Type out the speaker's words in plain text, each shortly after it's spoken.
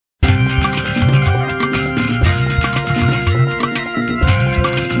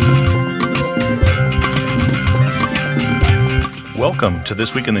Welcome to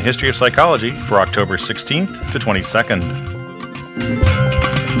This Week in the History of Psychology for October 16th to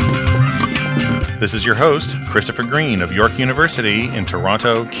 22nd. This is your host, Christopher Green of York University in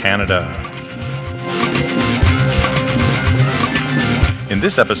Toronto, Canada. In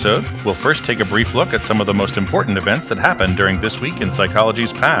this episode, we'll first take a brief look at some of the most important events that happened during this week in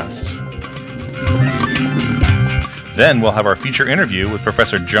psychology's past. Then we'll have our feature interview with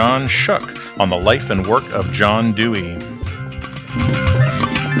Professor John Shook on the life and work of John Dewey.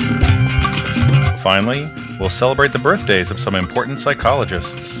 Finally, we'll celebrate the birthdays of some important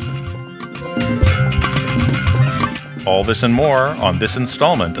psychologists. All this and more on this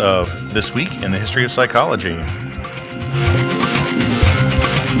installment of This Week in the History of Psychology.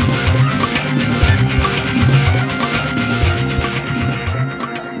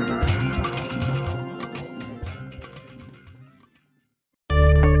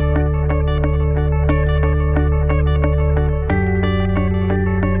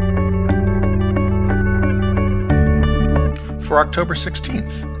 For October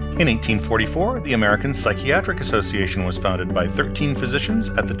 16th. In 1844, the American Psychiatric Association was founded by 13 physicians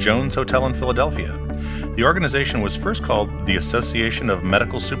at the Jones Hotel in Philadelphia. The organization was first called the Association of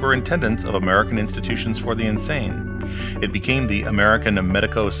Medical Superintendents of American Institutions for the Insane. It became the American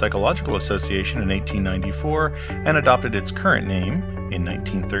Medico-Psychological Association in 1894 and adopted its current name in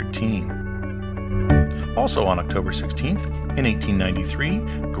 1913. Also on October 16th, in 1893,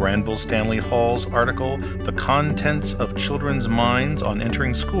 Granville Stanley Hall's article, The Contents of Children's Minds on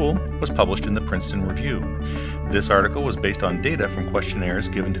Entering School, was published in the Princeton Review. This article was based on data from questionnaires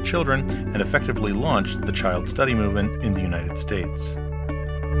given to children and effectively launched the child study movement in the United States.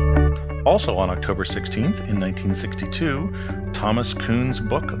 Also on October 16th, in 1962, Thomas Kuhn's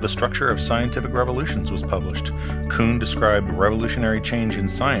book, The Structure of Scientific Revolutions, was published. Kuhn described revolutionary change in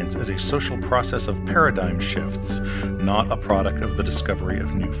science as a social process of paradigm shifts, not a product of the discovery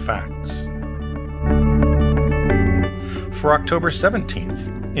of new facts. For October 17th,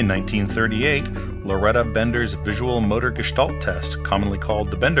 in 1938, Loretta Bender's visual motor gestalt test, commonly called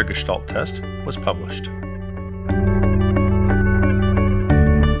the Bender Gestalt test, was published.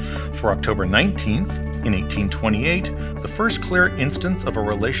 For October 19th, in 1828, the first clear instance of a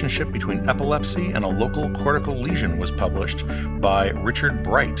relationship between epilepsy and a local cortical lesion was published by Richard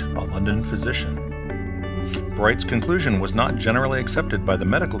Bright, a London physician. Bright's conclusion was not generally accepted by the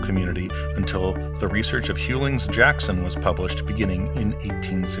medical community until the research of Hewlings-Jackson was published beginning in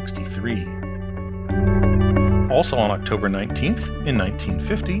 1863. Also on October 19th, in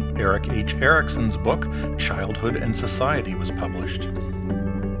 1950, Eric H. Erickson's book, Childhood and Society, was published.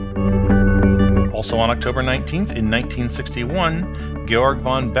 Also on October 19th, in 1961, Georg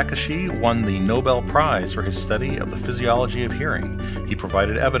von Bekeschi won the Nobel Prize for his study of the physiology of hearing. He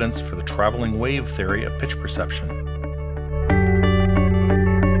provided evidence for the traveling wave theory of pitch perception.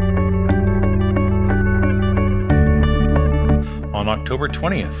 On October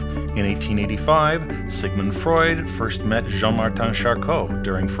 20th, in 1885, Sigmund Freud first met Jean-Martin Charcot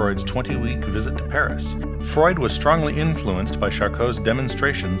during Freud's 20-week visit to Paris. Freud was strongly influenced by Charcot's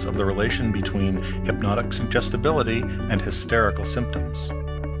demonstrations of the relation between hypnotic suggestibility and hysterical symptoms.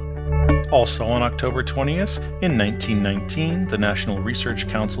 Also on October 20th, in 1919, the National Research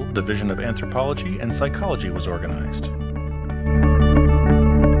Council Division of Anthropology and Psychology was organized.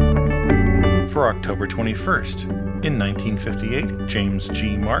 For October 21st, in 1958, James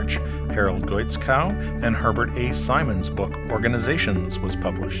G. March, Harold Goitzkow, and Herbert A. Simon's book, Organizations, was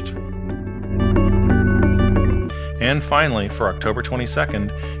published. And finally, for October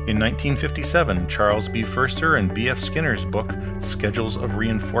 22nd, in 1957, Charles B. Foerster and B.F. Skinner's book, Schedules of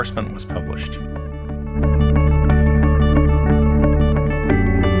Reinforcement, was published.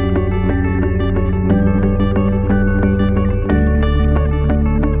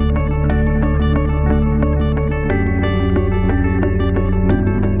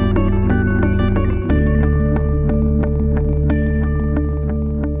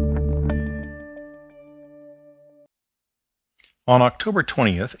 On October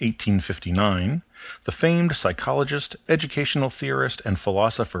 20th, 1859, the famed psychologist, educational theorist, and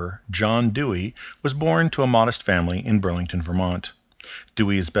philosopher John Dewey was born to a modest family in Burlington, Vermont.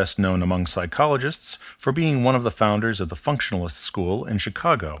 Dewey is best known among psychologists for being one of the founders of the Functionalist School in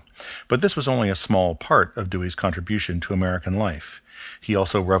Chicago, but this was only a small part of Dewey's contribution to American life. He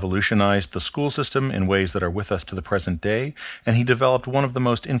also revolutionized the school system in ways that are with us to the present day, and he developed one of the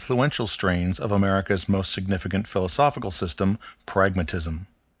most influential strains of America's most significant philosophical system, pragmatism.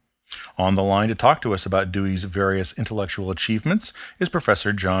 On the line to talk to us about Dewey's various intellectual achievements is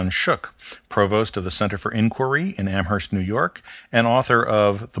Professor John Shook, Provost of the Center for Inquiry in Amherst, New York, and author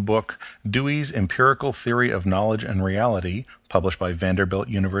of the book Dewey's Empirical Theory of Knowledge and Reality, published by Vanderbilt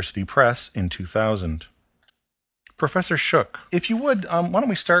University Press in 2000. Professor Shook, if you would, why don't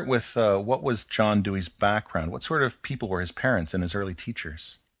we start with what was John Dewey's background? What sort of people were his parents and his early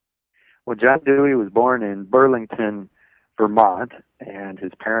teachers? Well, John Dewey was born in Burlington, Vermont, and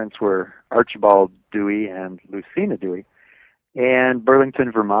his parents were Archibald Dewey and Lucina Dewey. And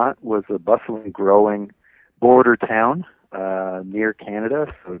Burlington, Vermont was a bustling, growing border town near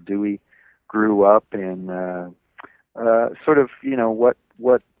Canada. So Dewey grew up in sort of,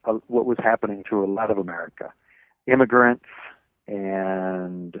 what was happening to a lot of America. Immigrants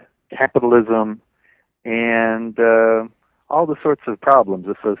and capitalism and all the sorts of problems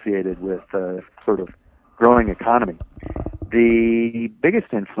associated with sort of growing economy. The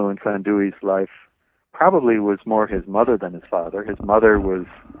biggest influence on Dewey's life probably was more his mother than his father. His mother was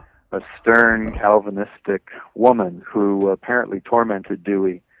a stern Calvinistic woman who apparently tormented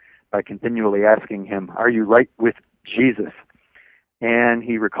Dewey by continually asking him, "Are you right with Jesus?" And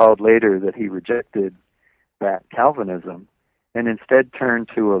he recalled later that he rejected that Calvinism and instead turned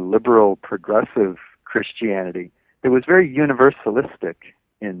to a liberal progressive Christianity that was very universalistic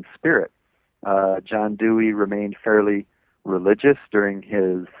in spirit. John Dewey remained fairly religious during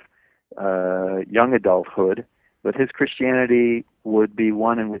his young adulthood, but his Christianity would be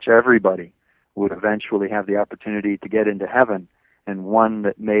one in which everybody would eventually have the opportunity to get into heaven, and one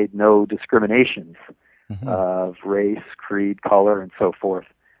that made no discriminations of race, creed, color, and so forth.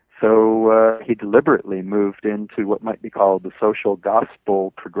 So he deliberately moved into what might be called the social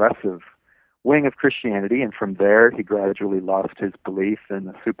gospel progressive wing of Christianity, and from there he gradually lost his belief in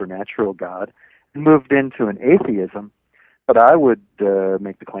the supernatural God and moved into an atheism. But I would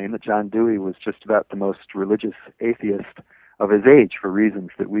make the claim that John Dewey was just about the most religious atheist of his age for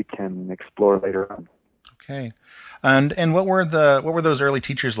reasons that we can explore later on. Okay, and what were those early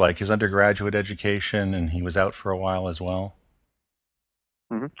teachers like? His undergraduate education, and he was out for a while as well.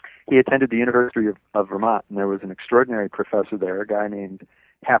 Mm-hmm. He attended the University of Vermont, and there was an extraordinary professor there, a guy named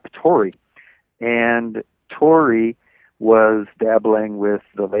Hap Torrey. And Torrey was dabbling with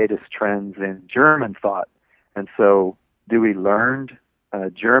the latest trends in German thought. And so Dewey learned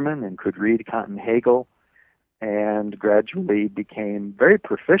German and could read Kant and Hegel, and gradually became very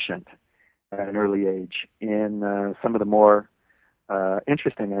proficient at an early age in some of the more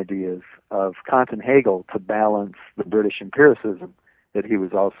interesting ideas of Kant and Hegel to balance the British empiricism that he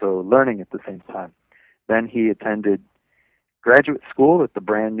was also learning at the same time. Then he attended graduate school at the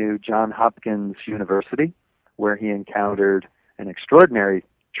brand new Johns Hopkins University, where he encountered an extraordinary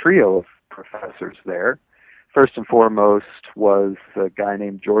trio of professors there. First and foremost was a guy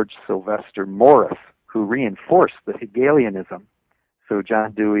named George Sylvester Morris, who reinforced the Hegelianism. So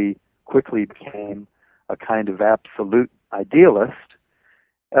John Dewey quickly became a kind of absolute idealist,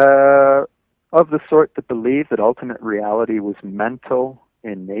 of the sort that believed that ultimate reality was mental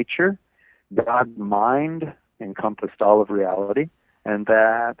in nature, God's mind encompassed all of reality, and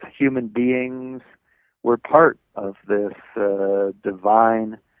that human beings were part of this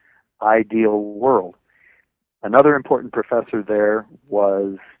divine ideal world. Another important professor there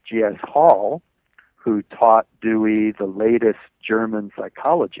was G.S. Hall, who taught Dewey the latest German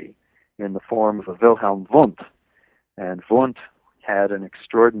psychology in the form of a Wilhelm Wundt. And Wundt had an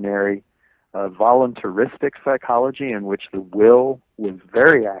extraordinary voluntaristic psychology in which the will was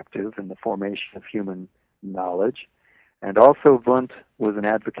very active in the formation of human knowledge. And also Wundt was an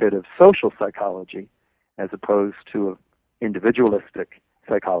advocate of social psychology as opposed to individualistic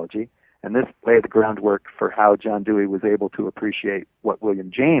psychology. And this laid the groundwork for how John Dewey was able to appreciate what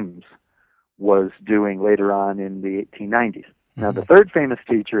William James was doing later on in the 1890s. Now, the third famous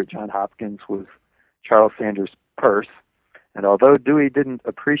teacher at Johns Hopkins was Charles Sanders Peirce. And although Dewey didn't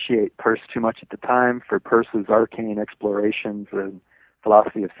appreciate Peirce too much at the time for Peirce's arcane explorations in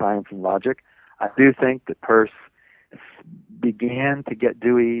philosophy of science and logic, I do think that Peirce began to get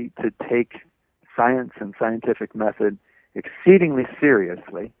Dewey to take science and scientific method exceedingly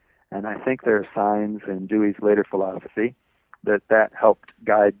seriously. And I think there are signs in Dewey's later philosophy that helped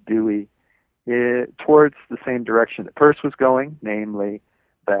guide Dewey towards the same direction that Peirce was going, namely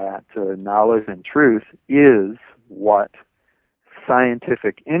that knowledge and truth is what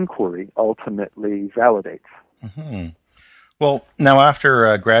scientific inquiry ultimately validates. Mm-hmm. Well, now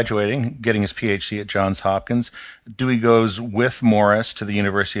after graduating, getting his PhD at Johns Hopkins, Dewey goes with Morris to the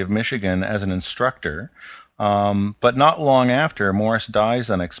University of Michigan as an instructor. But not long after, Morris dies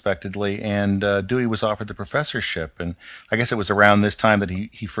unexpectedly, and Dewey was offered the professorship. And I guess it was around this time that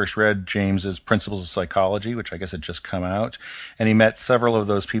he first read James's Principles of Psychology, which I guess had just come out. And he met several of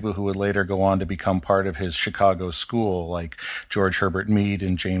those people who would later go on to become part of his Chicago school, like George Herbert Mead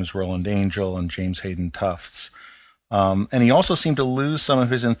and James Roland Angell and James Hayden Tufts. And he also seemed to lose some of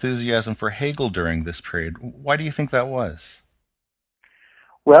his enthusiasm for Hegel during this period. Why do you think that was?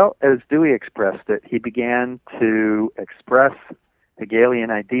 Well, as Dewey expressed it, he began to express Hegelian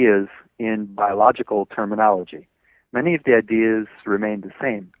ideas in biological terminology. Many of the ideas remained the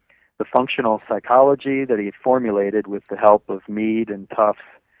same. The functional psychology that he had formulated with the help of Mead and Tufts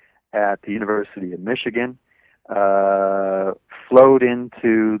at the University of Michigan flowed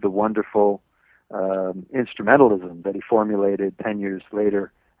into the wonderful instrumentalism that he formulated 10 years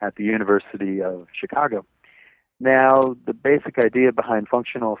later at the University of Chicago. Now, the basic idea behind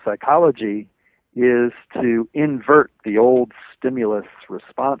functional psychology is to invert the old stimulus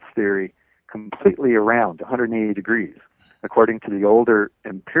response theory completely around 180 degrees. According to the older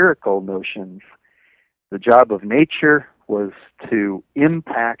empirical notions, the job of nature was to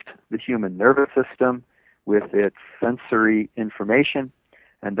impact the human nervous system with its sensory information,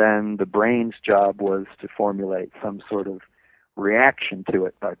 and then the brain's job was to formulate some sort of reaction to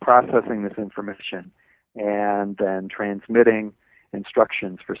it by processing this information and then transmitting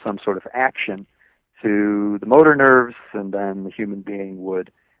instructions for some sort of action to the motor nerves, and then the human being would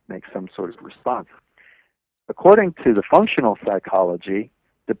make some sort of response. According to the functional psychology,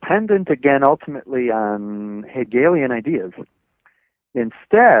 dependent again ultimately on Hegelian ideas,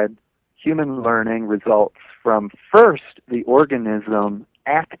 instead, human learning results from first the organism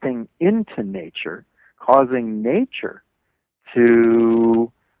acting into nature, causing nature to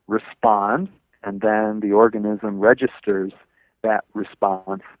respond, and then the organism registers that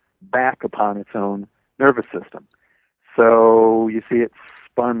response back upon its own nervous system. So you see, it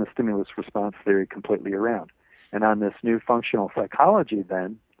spun the stimulus response theory completely around. And on this new functional psychology,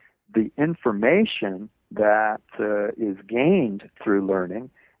 then, the information that is gained through learning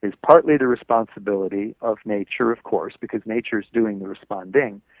is partly the responsibility of nature, of course, because nature is doing the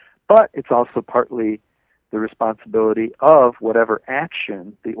responding, but it's also partly the responsibility of whatever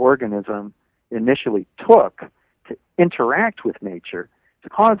action the organism initially took to interact with nature to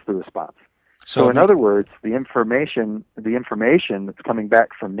cause the response. So in other words, the information that's coming back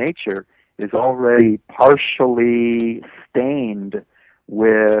from nature is already partially stained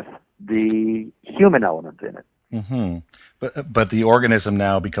with the human element in it. Mm-hmm. But the organism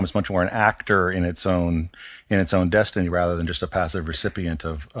now becomes much more an actor in its own destiny rather than just a passive recipient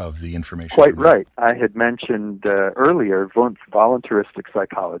of the information. Quite right. I had mentioned earlier Wundt's voluntaristic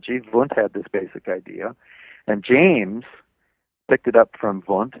psychology. Wundt had this basic idea, and James picked it up from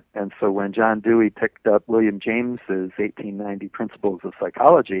Wundt. And so when John Dewey picked up William James's 1890 Principles of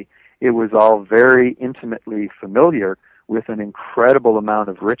Psychology, it was all very intimately familiar with an incredible amount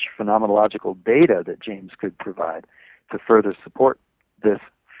of rich phenomenological data that James could provide to further support this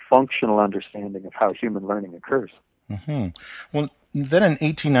functional understanding of how human learning occurs. Mm-hmm. Well, then in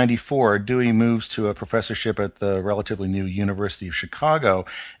 1894, Dewey moves to a professorship at the relatively new University of Chicago.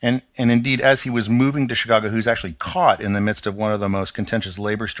 And indeed, as he was moving to Chicago, he was actually caught in the midst of one of the most contentious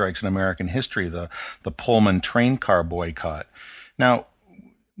labor strikes in American history, the Pullman train car boycott. Now,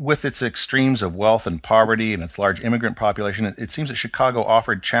 with its extremes of wealth and poverty and its large immigrant population, it seems that Chicago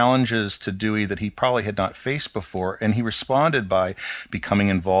offered challenges to Dewey that he probably had not faced before, and he responded by becoming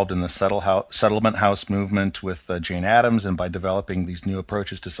involved in the settlement house movement with Jane Addams and by developing these new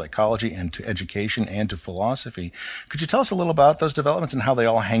approaches to psychology and to education and to philosophy. Could you tell us a little about those developments and how they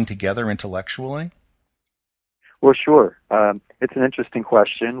all hang together intellectually? Well, sure. It's an interesting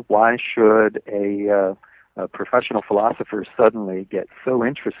question. Why should a professional philosophers suddenly get so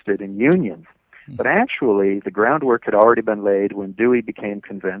interested in unions? But actually, the groundwork had already been laid when Dewey became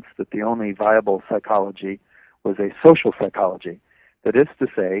convinced that the only viable psychology was a social psychology. That is to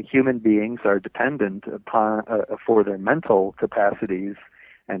say, human beings are dependent upon, for their mental capacities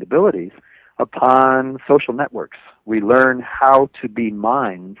and abilities, upon social networks. We learn how to be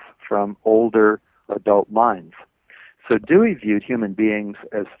minds from older adult minds. So Dewey viewed human beings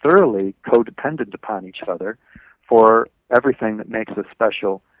as thoroughly codependent upon each other for everything that makes us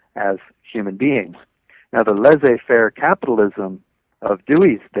special as human beings. Now, the laissez-faire capitalism of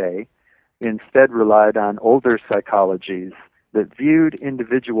Dewey's day instead relied on older psychologies that viewed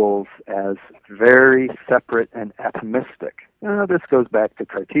individuals as very separate and atomistic. Now, this goes back to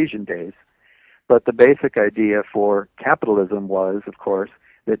Cartesian days, but the basic idea for capitalism was, of course,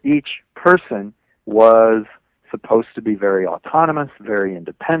 that each person was supposed to be very autonomous, very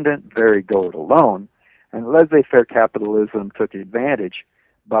independent, very go it alone, And laissez-faire capitalism took advantage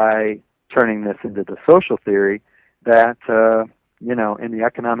by turning this into the social theory that, in the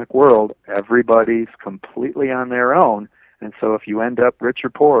economic world, everybody's completely on their own. And so if you end up rich or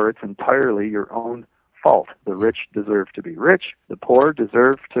poor, it's entirely your own fault. The rich deserve to be rich. The poor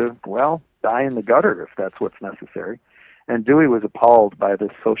deserve to, die in the gutter if that's what's necessary. And Dewey was appalled by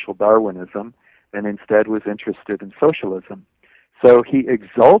this social Darwinism and instead was interested in socialism. So he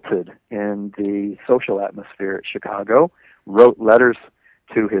exulted in the social atmosphere at Chicago, wrote letters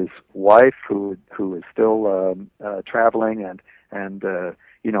to his wife, who is still traveling, and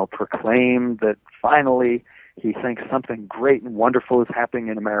proclaimed that finally he thinks something great and wonderful is happening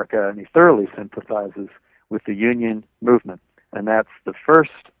in America, and he thoroughly sympathizes with the union movement. And that's the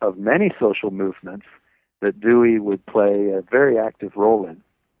first of many social movements that Dewey would play a very active role in.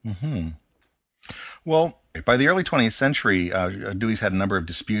 Mm-hmm. Well, by the early 20th century, Dewey's had a number of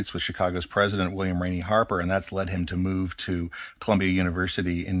disputes with Chicago's president, William Rainey Harper, and that's led him to move to Columbia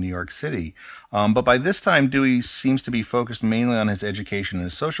University in New York City. But by this time, Dewey seems to be focused mainly on his education and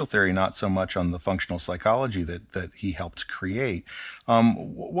his social theory, not so much on the functional psychology that he helped create.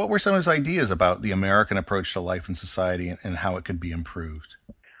 What were some of his ideas about the American approach to life and society and how it could be improved?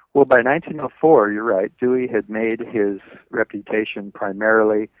 Well, by 1904, you're right, Dewey had made his reputation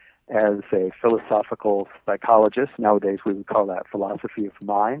primarily as a philosophical psychologist. Nowadays we would call that philosophy of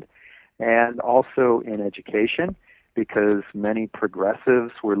mind. And also in education, because many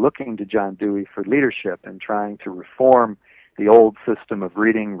progressives were looking to John Dewey for leadership and trying to reform the old system of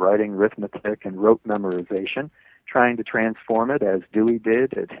reading, writing, arithmetic, and rote memorization, trying to transform it, as Dewey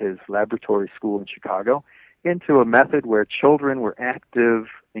did at his laboratory school in Chicago, into a method where children were active,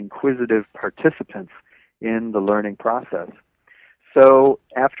 inquisitive participants in the learning process. So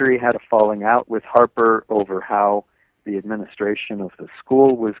after he had a falling out with Harper over how the administration of the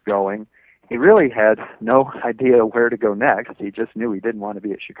school was going, he really had no idea where to go next. He just knew he didn't want to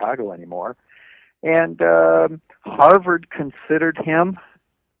be at Chicago anymore. And Harvard considered him.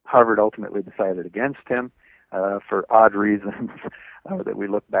 Harvard ultimately decided against him for odd reasons that we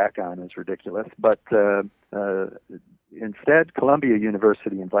look back on as ridiculous. But instead, Columbia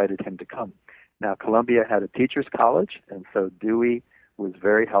University invited him to come. Now, Columbia had a teacher's college, and so Dewey was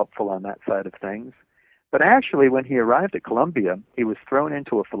very helpful on that side of things. But actually, when he arrived at Columbia, he was thrown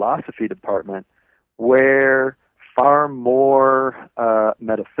into a philosophy department where far more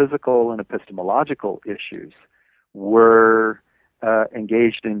metaphysical and epistemological issues were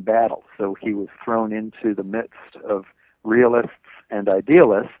engaged in battle. So he was thrown into the midst of realists and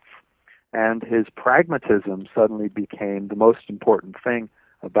idealists, and his pragmatism suddenly became the most important thing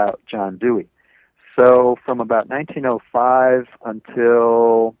about John Dewey. So from about 1905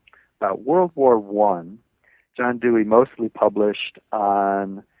 until about World War I, John Dewey mostly published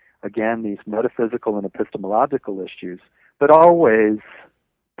on, again, these metaphysical and epistemological issues, but always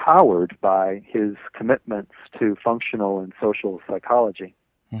powered by his commitments to functional and social psychology.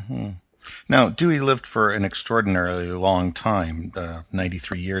 Mm-hmm. Now, Dewey lived for an extraordinarily long time,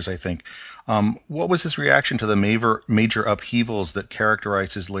 93 years, I think. What was his reaction to the major upheavals that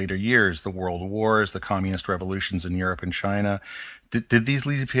characterized his later years, the world wars, the communist revolutions in Europe and China? Did these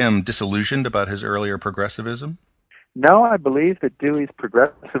leave him disillusioned about his earlier progressivism? No, I believe that Dewey's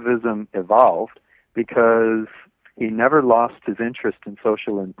progressivism evolved because he never lost his interest in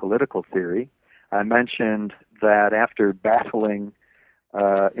social and political theory. I mentioned that after battling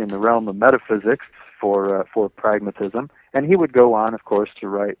in the realm of metaphysics for pragmatism, and he would go on, of course, to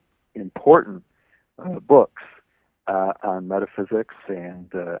write important books on metaphysics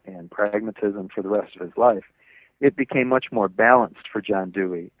and pragmatism for the rest of his life. It became much more balanced for John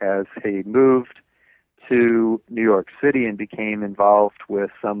Dewey as he moved to New York City and became involved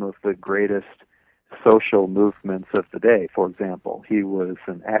with some of the greatest social movements of the day. For example, he was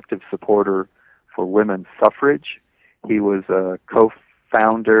an active supporter for women's suffrage. He was a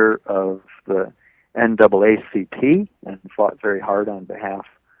co-founder of the NAACP and fought very hard on behalf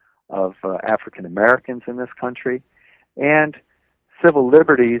of African Americans in this country, and civil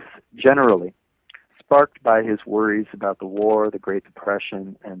liberties generally, sparked by his worries about the war, the Great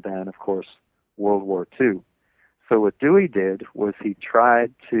Depression, and then, of course, World War II. So what Dewey did was he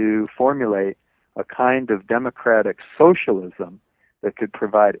tried to formulate a kind of democratic socialism that could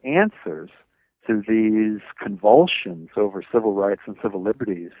provide answers to these convulsions over civil rights and civil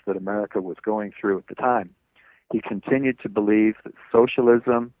liberties that America was going through at the time. He continued to believe that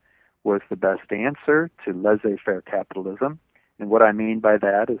socialism was the best answer to laissez-faire capitalism. And what I mean by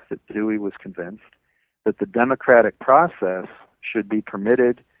that is that Dewey was convinced that the democratic process should be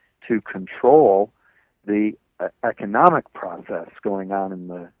permitted to control the economic process going on in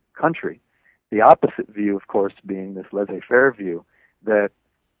the country. The opposite view, of course, being this laissez-faire view that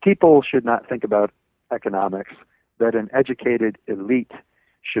people should not think about economics, that an educated elite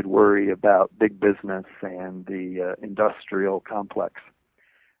should worry about big business and the industrial complex.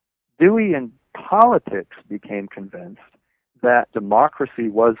 Dewey in politics became convinced that democracy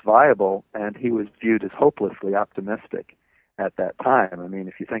was viable, and he was viewed as hopelessly optimistic at that time. I mean,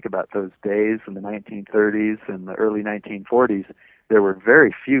 if you think about those days in the 1930s and the early 1940s, there were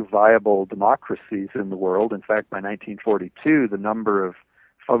very few viable democracies in the world. In fact, by 1942, the number of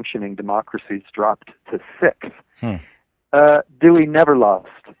functioning democracies dropped to 6. Dewey never lost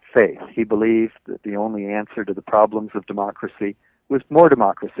faith. He believed that the only answer to the problems of democracy was more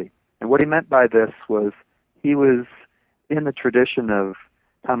democracy. And what he meant by this was he was in the tradition of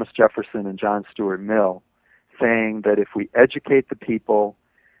Thomas Jefferson and John Stuart Mill, saying that if we educate the people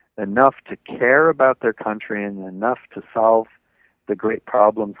enough to care about their country and enough to solve the great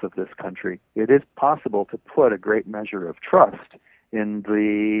problems of this country, it is possible to put a great measure of trust in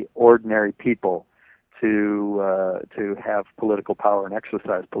the ordinary people to have political power and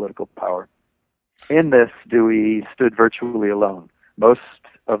exercise political power. In this, Dewey stood virtually alone. Most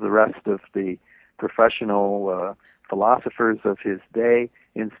of the rest of the professional philosophers of his day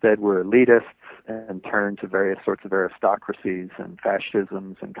instead were elitists and turned to various sorts of aristocracies and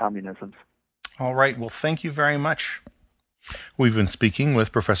fascisms and communisms. All right. Well, thank you very much. We've been speaking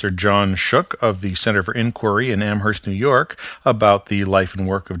with Professor John Shook of the Center for Inquiry in Amherst, New York, about the life and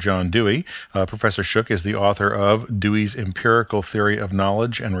work of John Dewey. Professor Shook is the author of Dewey's Empirical Theory of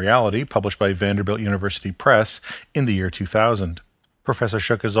Knowledge and Reality, published by Vanderbilt University Press in the year 2000. Professor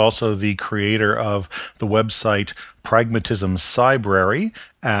Shook is also the creator of the website Pragmatism Cybrary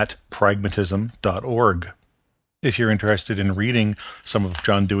at pragmatism.org. If you're interested in reading some of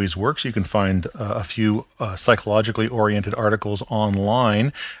John Dewey's works, you can find a few psychologically oriented articles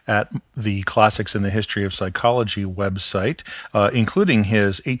online at the Classics in the History of Psychology website, including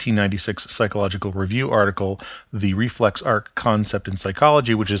his 1896 Psychological Review article, The Reflex Arc Concept in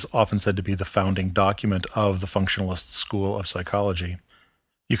Psychology, which is often said to be the founding document of the functionalist school of psychology.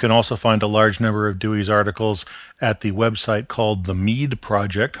 You can also find a large number of Dewey's articles at the website called The Mead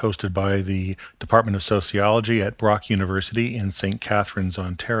Project, hosted by the Department of Sociology at Brock University in St. Catharines,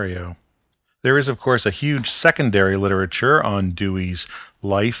 Ontario. There is, of course, a huge secondary literature on Dewey's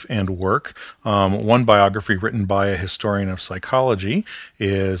life and work. One biography written by a historian of psychology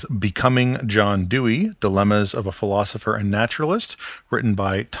is Becoming John Dewey, Dilemmas of a Philosopher and Naturalist, written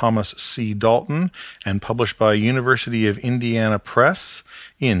by Thomas C. Dalton and published by University of Indiana Press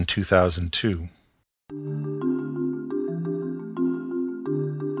in 2002.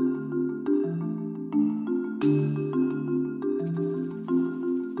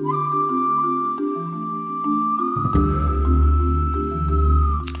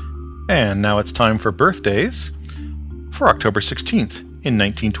 And now it's time for birthdays. For October 16th, in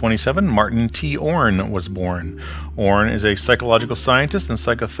 1927, Martin T. Orne was born. Orne is a psychological scientist and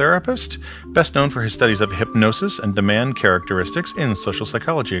psychotherapist, best known for his studies of hypnosis and demand characteristics in social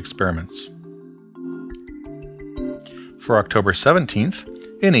psychology experiments. For October 17th,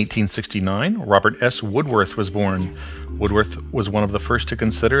 in 1869, Robert S. Woodworth was born. Woodworth was one of the first to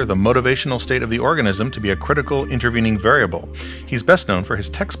consider the motivational state of the organism to be a critical intervening variable. He's best known for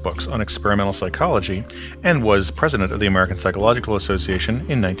his textbooks on experimental psychology and was president of the American Psychological Association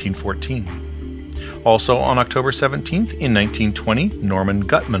in 1914. Also on October 17th, in 1920, Norman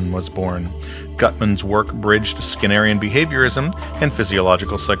Gutman was born. Gutman's work bridged Skinnerian behaviorism and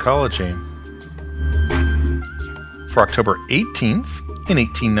physiological psychology. For October 18th, in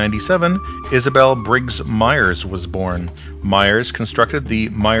 1897, Isabel Briggs Myers was born. Myers constructed the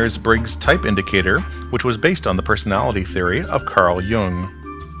Myers-Briggs Type Indicator, which was based on the personality theory of Carl Jung.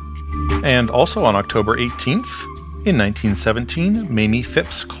 And also on October 18th, in 1917, Mamie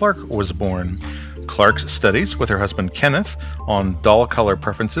Phipps Clark was born. Clark's studies with her husband Kenneth on doll color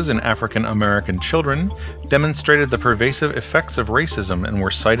preferences in African American children demonstrated the pervasive effects of racism and were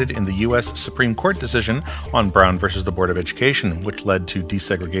cited in the U.S. Supreme Court decision on Brown versus the Board of Education, which led to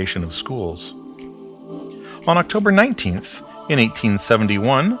desegregation of schools. On October 19th, in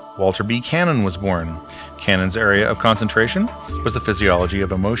 1871, Walter B. Cannon was born. Cannon's area of concentration was the physiology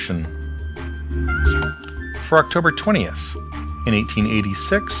of emotion. For October 20th, in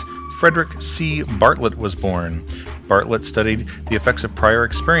 1886, Frederick C. Bartlett was born. Bartlett studied the effects of prior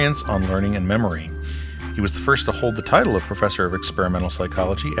experience on learning and memory. He was the first to hold the title of Professor of Experimental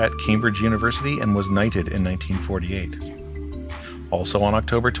Psychology at Cambridge University and was knighted in 1948. Also on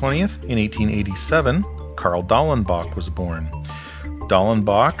October 20th, in 1887, Karl Dallenbach was born.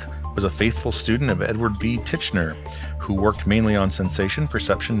 Dallenbach was a faithful student of Edward B. Titchener. who worked mainly on sensation,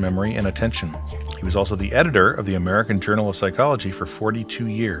 perception, memory, and attention. He was also the editor of the American Journal of Psychology for 42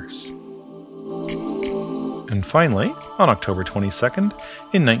 years. And finally, on October 22nd,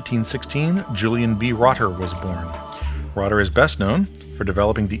 in 1916, Julian B. Rotter was born. Rotter is best known for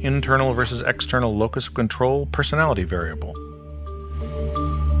developing the internal versus external locus of control personality variable.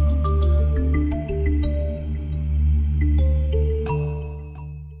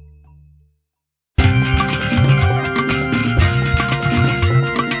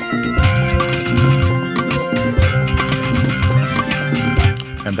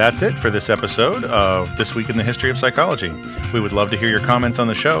 And that's it for this episode of This Week in the History of Psychology. We would love to hear your comments on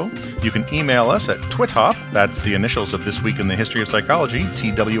the show. You can email us at twithop, that's the initials of This Week in the History of Psychology,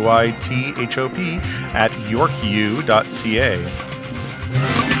 TWITHOP, at yorku.ca.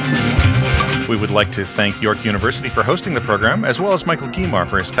 We would like to thank York University for hosting the program, as well as Michael Guimar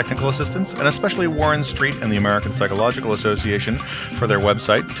for his technical assistance, and especially Warren Street and the American Psychological Association for their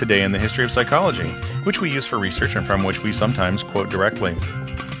website, Today in the History of Psychology, which we use for research and from which we sometimes quote directly.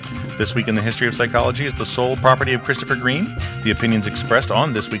 This Week in the History of Psychology is the sole property of Christopher Green. The opinions expressed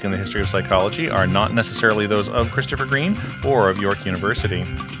on This Week in the History of Psychology are not necessarily those of Christopher Green or of York University.